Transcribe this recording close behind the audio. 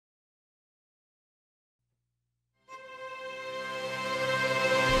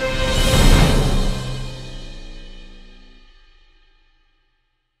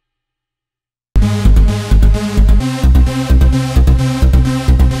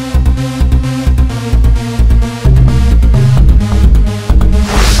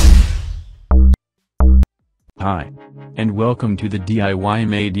and welcome to the DIY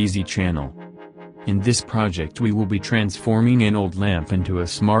Made Easy channel. In this project we will be transforming an old lamp into a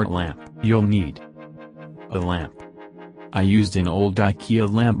smart lamp. You'll need a lamp. I used an old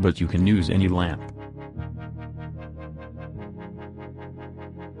IKEA lamp, but you can use any lamp.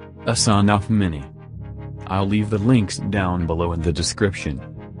 A SONOFF Mini. I'll leave the links down below in the description.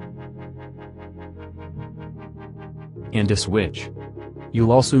 And a switch.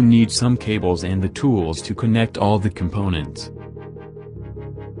 You'll also need some cables and the tools to connect all the components.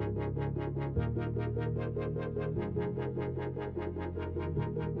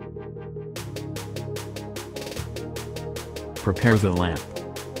 Prepare the lamp.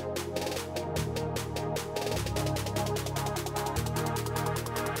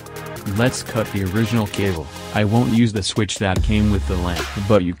 Let's cut the original cable. I won't use the switch that came with the lamp,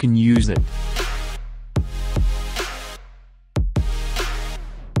 but you can use it.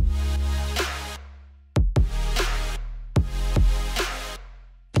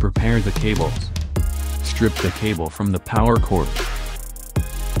 Prepare the cables. Strip the cable from the power cord.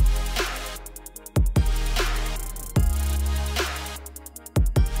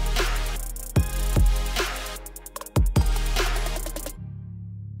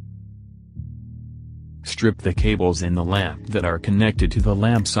 Strip the cables in the lamp that are connected to the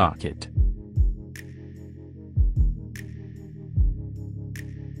lamp socket.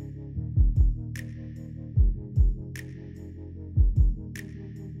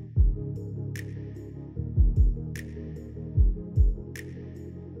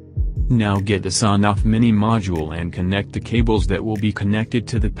 Now get the SONOFF Mini module and connect the cables that will be connected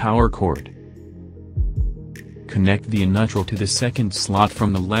to the power cord. Connect the neutral to the second slot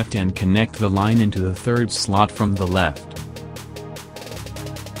from the left and connect the line into the third slot from the left.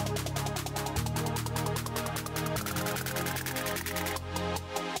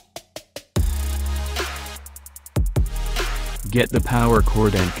 Get the power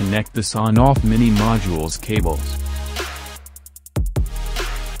cord and connect the SONOFF Mini module's cables.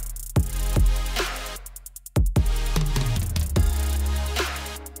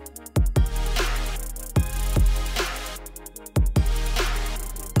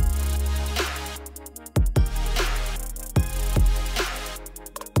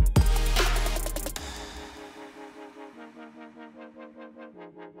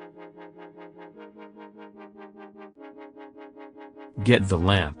 Get the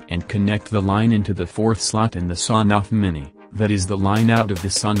lamp and connect the line into the fourth slot in the SONOFF Mini, that is the line out of the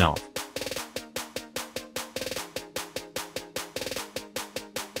SONOFF.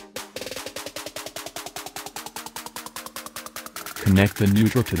 Connect the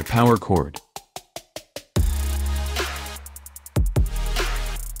neutral to the power cord.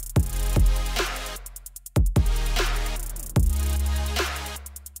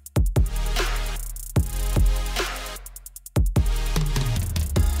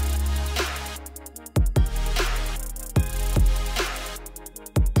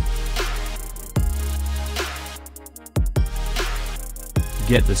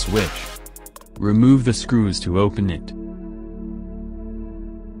 Get the switch. Remove the screws to open it.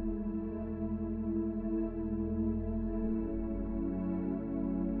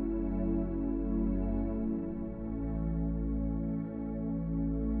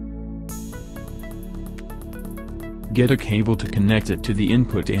 Get a cable to connect it to the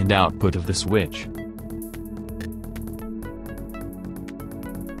input and output of the switch.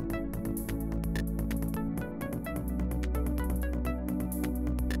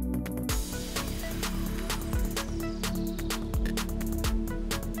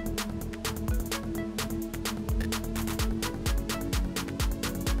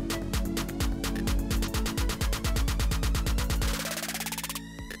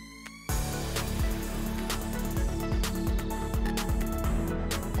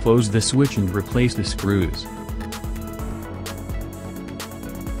 Close the switch and replace the screws.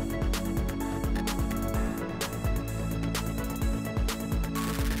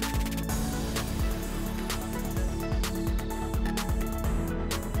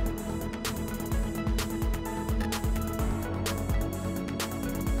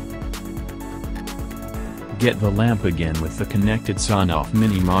 Get the lamp again with the connected SONOFF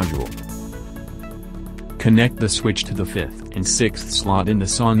Mini module. Connect the switch to the 5th and 6th slot in the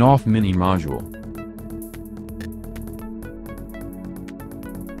SONOFF Mini module.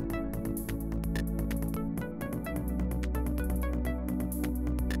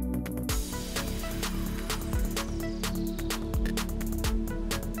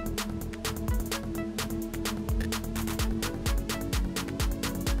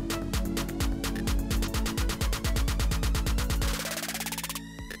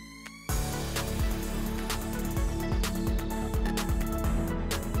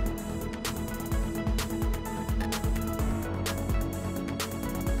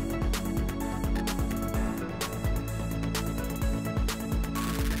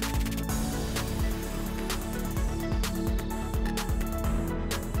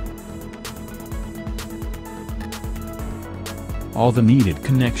 All the needed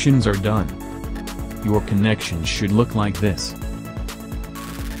connections are done. Your connection should look like this.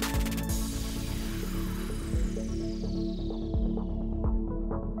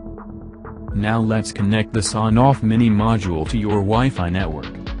 Now let's connect the SONOFF Mini module to your Wi-Fi network.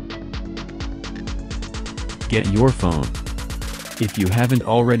 Get your phone. If you haven't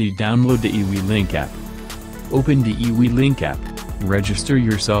already downloaded the eWeLink app, open the eWeLink app, register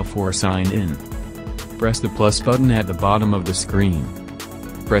yourself or sign in. Press the plus button at the bottom of the screen.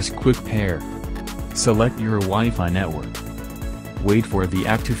 Press Quick Pair. Select your Wi-Fi network. Wait for the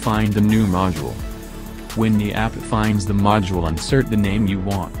app to find the new module. When the app finds the module, insert the name you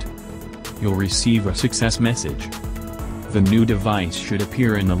want. You'll receive a success message. The new device should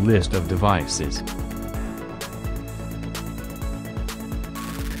appear in the list of devices.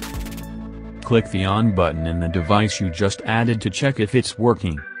 Click the on button in the device you just added to check if it's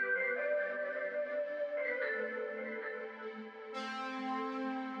working.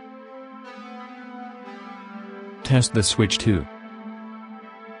 Test the switch too.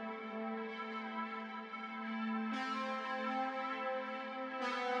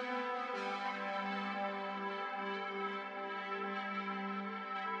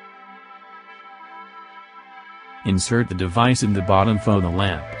 Insert the device in the bottom of the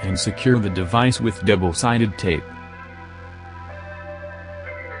lamp and secure the device with double-sided tape.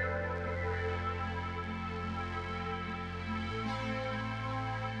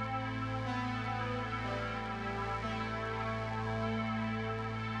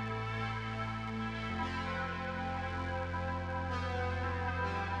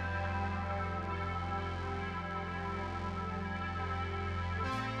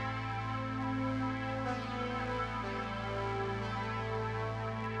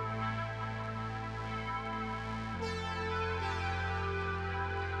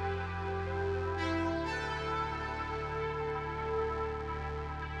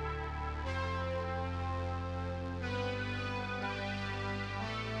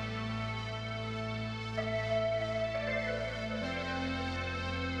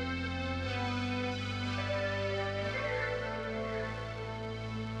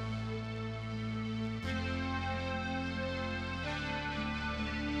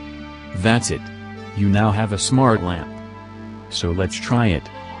 That's it. You now have a smart lamp. So let's try it.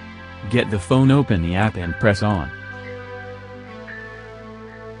 Get the phone, open the app and press on.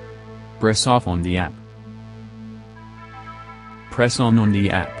 Press off on the app. Press on the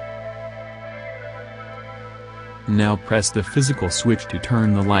app. Now press the physical switch to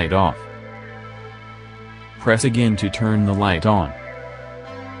turn the light off. Press again to turn the light on.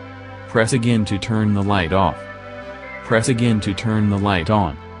 Press again to turn the light off. Press again to turn the light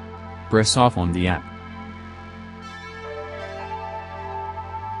on. Press off on the app.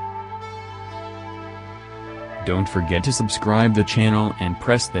 Don't forget to subscribe the channel and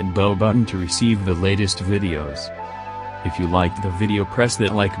press that bell button to receive the latest videos. If you liked the video, press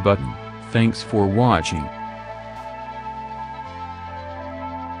that like button. Thanks for watching.